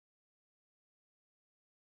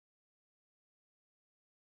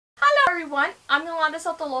Everyone, I'm Yolanda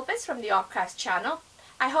Soto Lopez from the Offcast channel.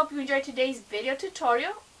 I hope you enjoyed today's video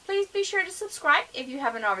tutorial. Please be sure to subscribe if you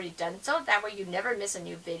haven't already done so. That way you never miss a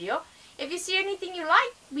new video. If you see anything you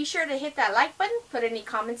like, be sure to hit that like button, put any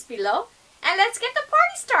comments below, and let's get the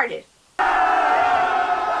party started.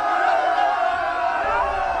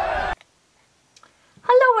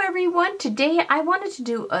 Hello everyone, today I wanted to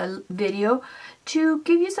do a video to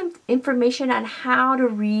give you some information on how to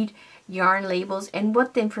read yarn labels and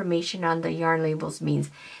what the information on the yarn labels means.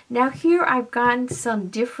 Now here I've gotten some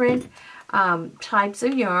different types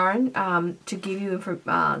of yarn to give you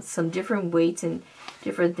some different weights and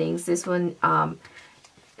different things. This one,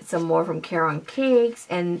 some more from Caron Cakes,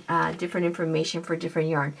 and different information for different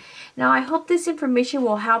yarn. Now I hope this information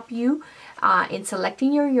will help you in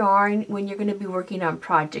selecting your yarn when you're going to be working on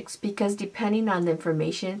projects, because depending on the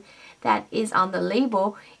information that is on the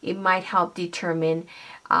label, it might help determine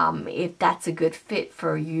if that's a good fit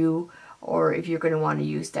for you or if you're going to want to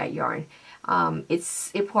use that yarn. It's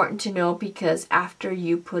important to know because after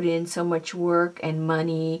you put in so much work and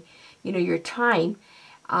money, you know, your time,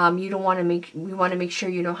 we want to make sure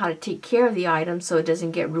you know how to take care of the item so it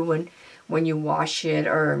doesn't get ruined when you wash it,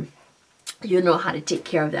 or you know how to take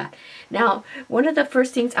care of that. Now, one of the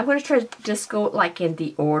first things, I'm going to try to just go like in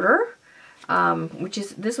the order, which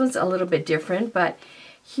is, this one's a little bit different, but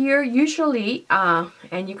here usually,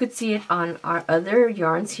 and you could see it on our other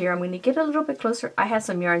yarns here. I'm going to get a little bit closer. I have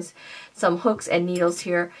some yarns, some hooks and needles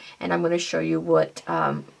here, and I'm going to show you what,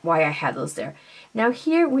 why I have those there. Now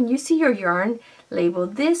here, when you see your yarn label,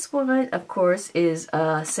 this one, of course, is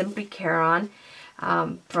Simply Caron,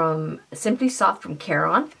 from Simply Soft from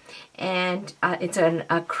Caron, and it's an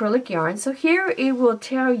acrylic yarn. So here it will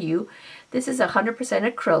tell you this is 100%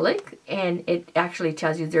 acrylic, and it actually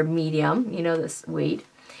tells you they're medium, you know, this weight.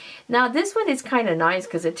 Now this one is kind of nice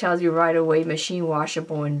because it tells you right away machine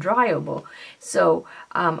washable and dryable. So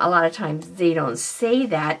a lot of times they don't say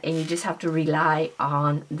that, and you just have to rely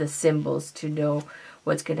on the symbols to know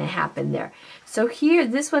what's going to happen there. So here,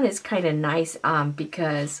 this one is kind of nice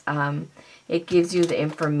because it gives you the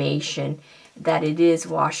information that it is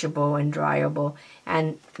washable and dryable.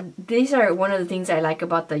 And these are one of the things I like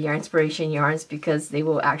about the Yarnspiration yarns, because they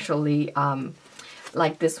will actually,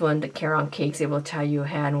 like this one, the Caron Cakes, it will tell you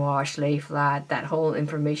hand wash, lay flat, that whole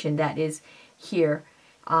information that is here.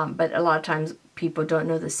 But a lot of times people don't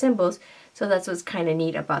know the symbols, so that's what's kind of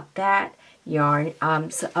neat about that yarn.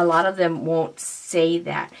 So a lot of them won't say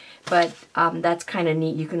that, but that's kind of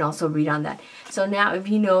neat. You can also read on that. So now if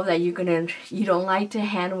you know that you don't like to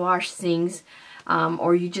hand wash things,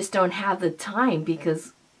 or you just don't have the time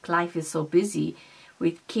because life is so busy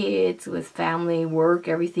with kids, with family, work,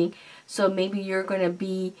 everything. So maybe you're going to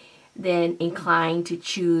be then inclined to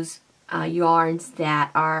choose yarns that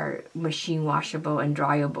are machine washable and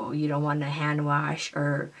dryable. You don't want to hand wash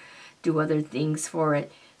or do other things for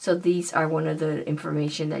it. So these are one of the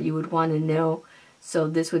information that you would want to know. So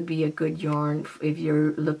this would be a good yarn if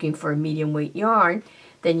you're looking for a medium weight yarn.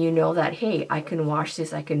 Then you know that, hey, I can wash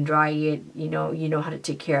this, I can dry it, you know how to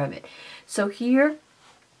take care of it. So here,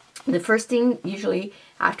 the first thing usually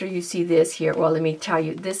after you see this here, well, let me tell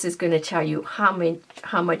you, this is going to tell you how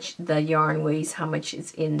much the yarn weighs, how much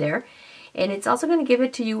is in there. And it's also going to give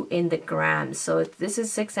it to you in the grams. So if this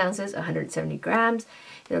is 6 ounces, 170 grams.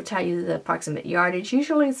 It'll tell you the approximate yardage.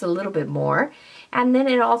 Usually it's a little bit more. And then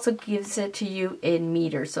it also gives it to you in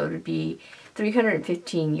meters. So it would be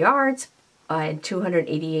 315 yards and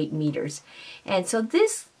 288 meters. And so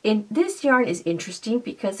this yarn is interesting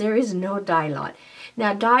because there is no dye lot.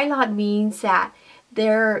 Now dye lot means that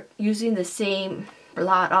they're using the same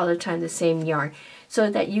lot all the time, the same yarn. So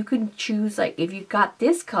that you can choose, like if you got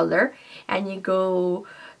this color and you go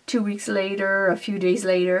 2 weeks later, a few days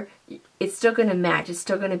later, it's still going to match. It's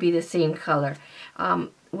still going to be the same color.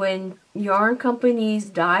 When yarn companies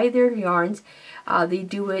dye their yarns, they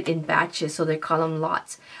do it in batches, so they call them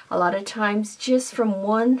lots. A lot of times, just from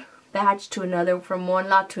one batch to another, from one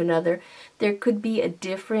lot to another, there could be a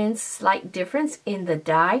difference, slight difference in the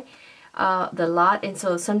dye, the lot, and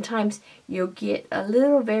so sometimes you'll get a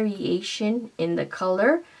little variation in the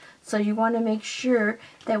color. So you want to make sure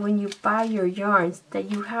that when you buy your yarns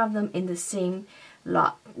that you have them in the same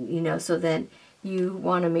lot, you know, so then you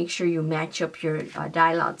want to make sure you match up your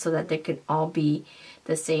dye lot so that they can all be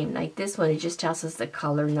the same. Like this one, it just tells us the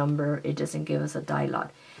color number. It doesn't give us a dye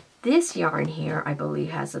lot. This yarn here, I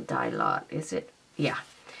believe, has a dye lot. Is it? Yeah.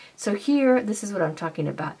 So here, this is what I'm talking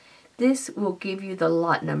about. This will give you the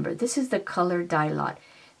lot number. This is the color dye lot.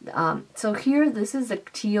 So here, this is the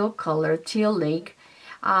teal color, teal lake.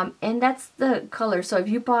 And that's the color. So if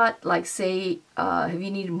you bought, like, say, if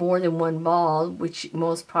you need more than one ball, which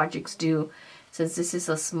most projects do, since this is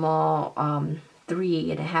a small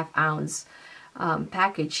 3.5 ounce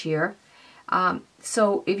package here.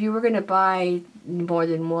 So if you were going to buy more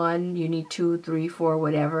than one, you need 2, 3, 4,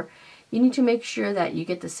 whatever. You need to make sure that you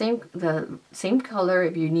get the same color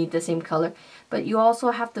if you need the same color, but you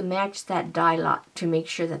also have to match that dye lot to make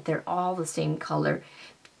sure that they're all the same color.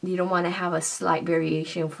 You don't want to have a slight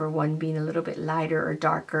variation for one being a little bit lighter or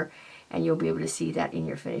darker, and you'll be able to see that in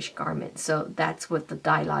your finished garment. So that's what the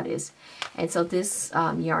dye lot is. And so this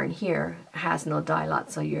yarn here has no dye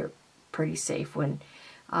lot, so you're pretty safe when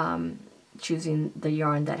choosing the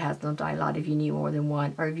yarn that has no dye lot if you need more than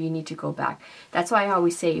one, or if you need to go back. That's why I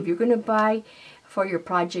always say, if you're going to buy for your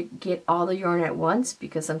project, get all the yarn at once,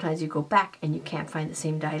 because sometimes you go back and you can't find the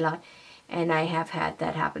same dye lot. And I have had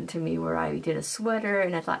that happen to me, where I did a sweater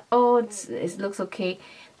and I thought, oh, it looks okay.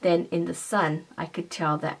 Then in the sun, I could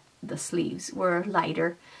tell that the sleeves were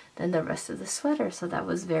lighter than the rest of the sweater. So that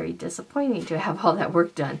was very disappointing to have all that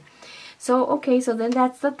work done. So, okay, so then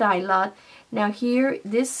that's the dye lot. Now here,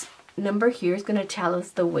 this number here is going to tell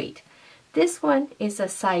us the weight. This one is a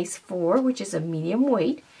size 4, which is a medium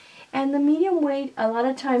weight. And the medium weight, a lot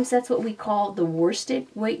of times that's what we call the worsted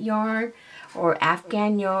weight yarn, or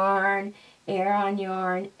Afghan yarn, Aran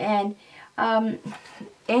yarn, and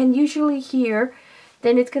usually here,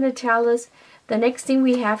 then it's going to tell us the next thing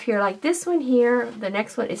we have here, like this one here, the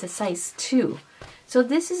next one is a size 2. So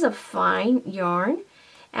this is a fine yarn,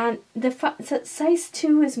 and the size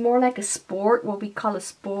 2 is more like a sport, what we call a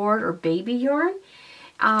sport or baby yarn.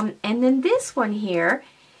 And then this one here,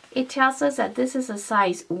 it tells us that this is a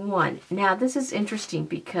size 1. Now this is interesting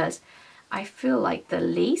because I feel like the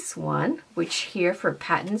lace one, which here for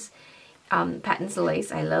Patton's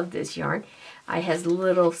lace, I love this yarn. It has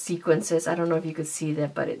little sequences. I don't know if you could see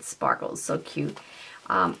that, but it sparkles, so cute.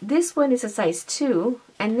 This one is a size 2,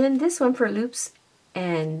 and then this one for loops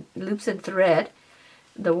and thread,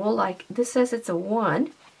 the wool, like this says it's a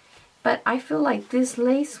 1, but I feel like this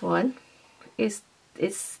lace one it's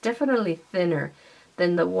definitely thinner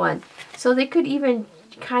than the 1. So they could even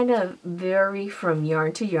kind of vary from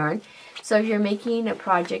yarn to yarn. So if you're making a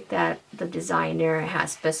project that the designer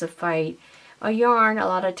has specified a yarn, a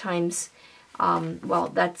lot of times,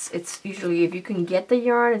 well, it's usually, if you can get the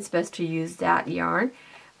yarn, it's best to use that yarn.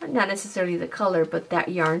 Not necessarily the color, but that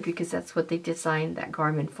yarn, because that's what they designed that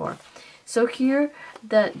garment for. So here,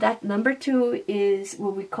 that number 2 is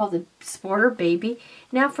what we call the sport or baby.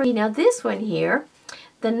 Now this one here,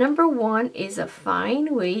 the number 1 is a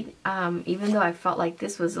fine weight, even though I felt like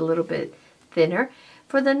this was a little bit thinner.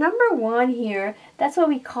 For the number 1 here, that's what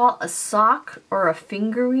we call a sock or a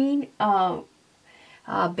fingering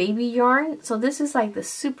baby yarn. So this is like the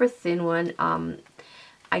super thin one.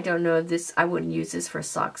 I don't know, I wouldn't use this for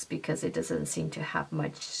socks because it doesn't seem to have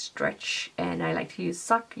much stretch, and I like to use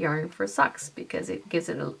sock yarn for socks because it gives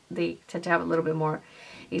they tend to have a little bit more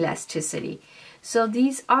elasticity. So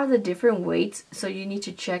these are the different weights, so you need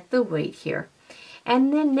to check the weight here.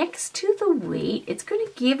 And then next to the weight, it's going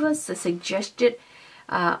to give us the suggested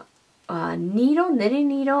knitting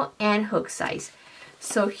needle and hook size.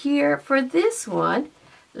 So here for this one,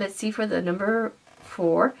 let's see, for the number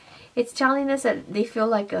 4, it's telling us that they feel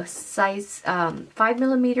like a size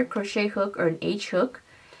 5mm crochet hook or an H hook,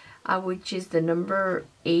 which is the number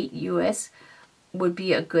 8 US, would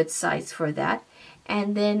be a good size for that.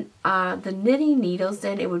 And then the knitting needles,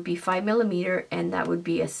 then it would be 5mm, and that would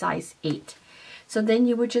be a size 8. So then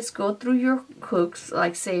you would just go through your hooks,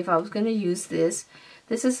 like say if I was going to use this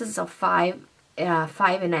is a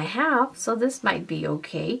 5.5, so this might be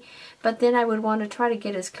okay. But then I would want to try to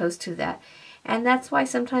get as close to that. And that's why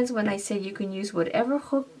sometimes when I say you can use whatever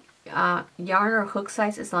hook, yarn or hook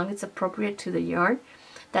size, as long as it's appropriate to the yarn,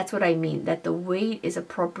 that's what I mean, that the weight is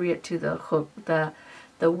appropriate to the hook. The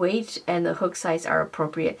weight and the hook size are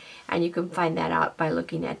appropriate, and you can find that out by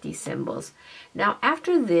looking at these symbols. Now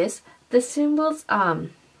after this, the symbols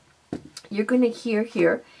you're going to hear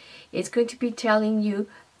here, it's going to be telling you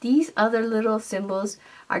these other little symbols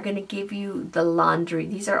are going to give you the laundry.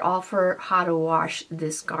 These are all for how to wash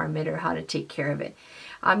this garment or how to take care of it.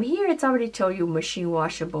 Here it's already told you machine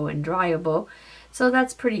washable and dryable, so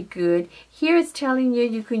that's pretty good. Here it's telling you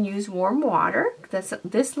you can use warm water. That's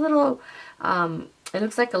this little, it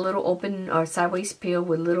looks like a little open or sideways pail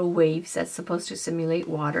with little waves that's supposed to simulate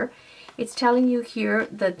water. It's telling you here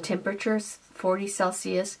the temperatures 40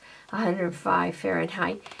 Celsius, 105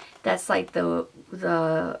 Fahrenheit. That's like the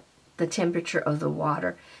temperature of the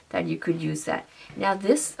water that you could use that. Now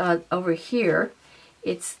this over here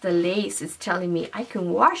it's the lace. It's telling me I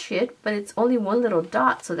can wash it, but it's only one little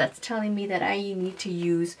dot, so that's telling me that I need to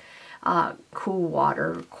use cool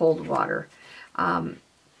water, cold water,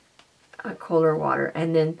 colder water.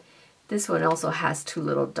 And then this one also has 2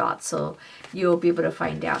 little dots, so you'll be able to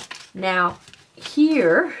find out. Now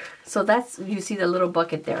here, so that's, you see the little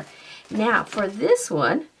bucket there. Now for this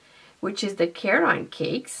one, which is the Caron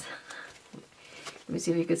cakes, let me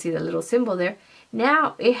see if you can see the little symbol there.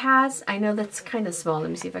 Now it has, I know that's kind of small, let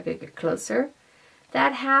me see if I could get closer.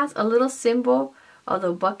 That has a little symbol of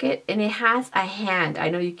the bucket, and it has a hand. I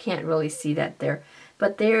know you can't really see that there,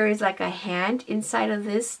 but there is like a hand inside of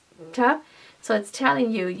this tub. So it's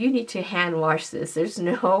telling you, you need to hand wash this. There's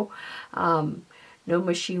no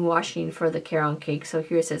machine washing for the Caron cake. So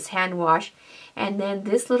here it says hand wash. And then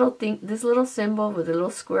this little thing, this little symbol with a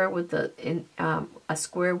little square with the, a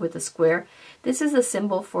square with a square. This is a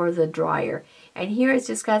symbol for the dryer. And here it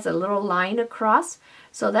just got a little line across.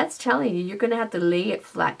 So that's telling you, you're going to have to lay it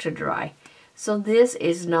flat to dry. So this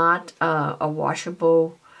is not a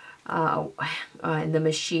washable in the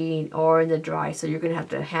machine or in the dry. So you're going to have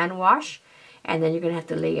to hand wash, and then you're going to have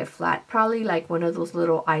to lay it flat. Probably like one of those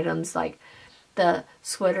little items like the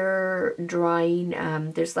sweater drying.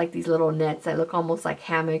 There's like these little nets that look almost like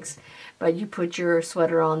hammocks, but you put your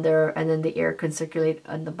sweater on there and then the air can circulate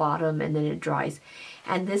on the bottom and then it dries.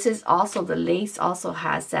 And this is also, the lace also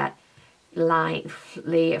has that line,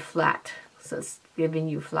 lay it flat. So it's giving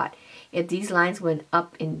you flat. If these lines went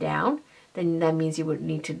up and down, then that means you would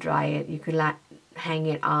need to dry it. You could hang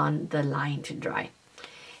it on the line to dry.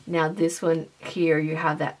 Now this one here, you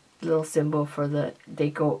have that little symbol for the, they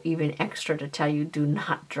go even extra to tell you do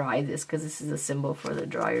not dry this, because this is a symbol for the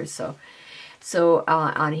dryer. So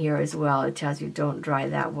on here as well, it tells you don't dry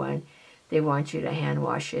that one. They want you to hand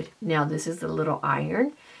wash it. Now this is the little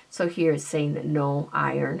iron. So here it's saying no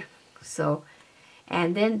iron. So,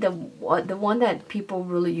 and then the one that people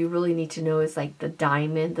really, you really need to know is like the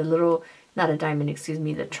diamond, the little, not a diamond, excuse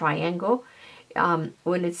me, the triangle.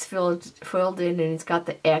 When it's filled in and it's got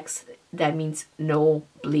the X, that means no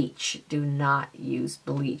bleach. Do not use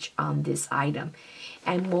bleach on this item.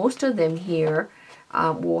 And most of them here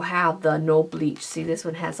will have the no bleach. See, this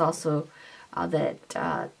one has also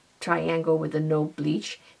that triangle with the no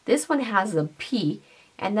bleach. This one has the P,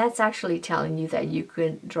 and that's actually telling you that you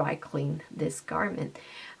could dry clean this garment.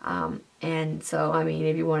 And so, I mean,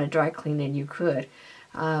 if you want to dry clean it, you could.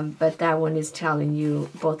 But that one is telling you,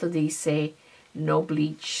 both of these say no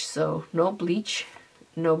bleach. So no bleach,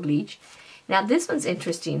 no bleach. Now this one's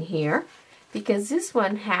interesting here because this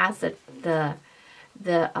one has the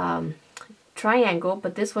triangle,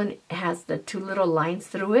 but this one has the 2 little lines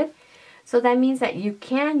through it. So that means that you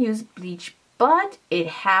can use bleach, but it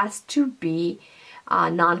has to be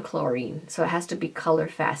non-chlorine. So it has to be color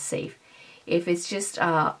fast safe. If it's just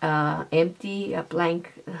empty, a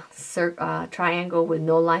blank triangle with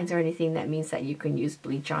no lines or anything, that means that you can use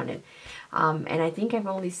bleach on it. And I think I've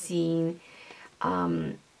only seen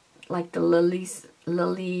like the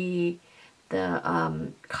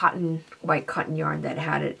cotton, white cotton yarn that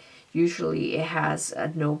had it. Usually it has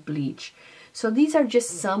no bleach. So these are just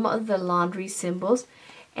some of the laundry symbols.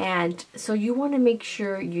 And so you want to make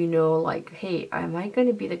sure you know, like, hey, am I going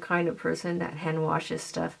to be the kind of person that hand washes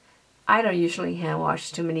stuff? I don't usually hand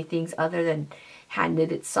wash too many things other than hand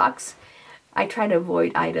knitted socks. I try to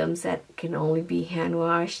avoid items that can only be hand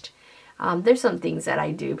washed. There's some things that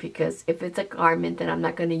I do, because if it's a garment that I'm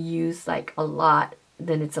not going to use like a lot,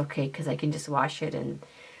 then it's okay, because I can just wash it and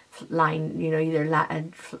line, you know, either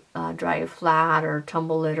dry it flat or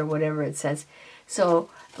tumble it or whatever it says. So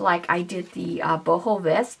like I did the boho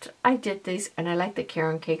vest, I did this, and I like the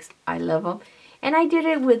Caron cakes. I love them. And I did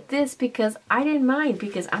it with this because I didn't mind,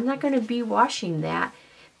 because I'm not going to be washing that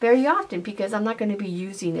very often, because I'm not going to be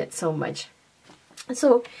using it so much.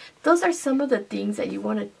 So those are some of the things that you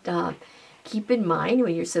want to keep in mind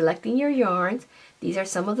when you're selecting your yarns. These are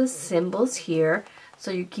some of the symbols here. So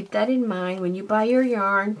you keep that in mind. When you buy your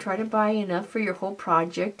yarn, try to buy enough for your whole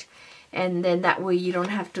project. And then that way you don't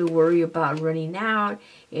have to worry about running out.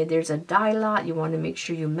 If there's a dye lot, you want to make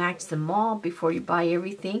sure you match them all before you buy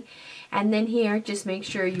everything. And then here, just make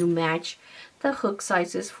sure you match the hook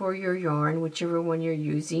sizes for your yarn, whichever one you're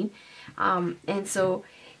using. And so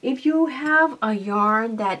if you have a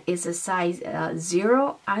yarn that is a size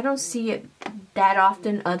 0, I don't see it that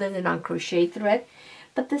often other than on crochet thread.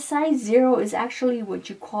 But the size 0 is actually what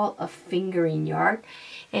you call a fingering yarn.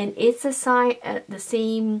 And it's a size, the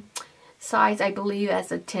same size, I believe,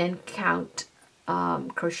 as a 10 count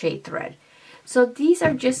crochet thread. So these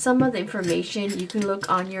are just some of the information. You can look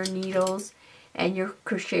on your needles and your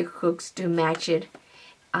crochet hooks to match it.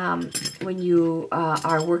 when you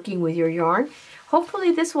are working with your yarn.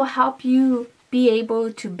 Hopefully this will help you be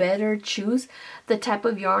able to better choose the type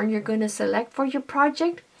of yarn you're going to select for your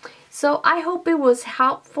project. So I hope it was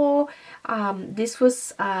helpful. This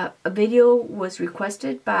was a video was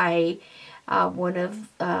requested by one of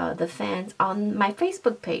the fans on my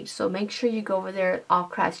Facebook page. So make sure you go over there at All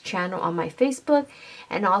Crafts Channel on my Facebook,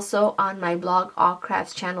 and also on my blog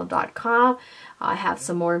allcraftschannel.com. I have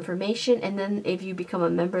some more information, and then if you become a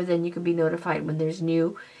member, then you can be notified when there's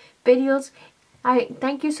new videos. I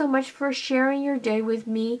thank you so much for sharing your day with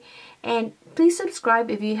me, and please subscribe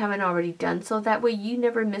if you haven't already done so. That way you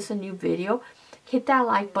never miss a new video. Hit that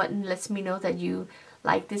like button, lets me know that you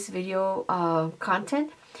like this video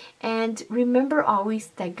content. And remember always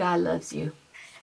that God loves you.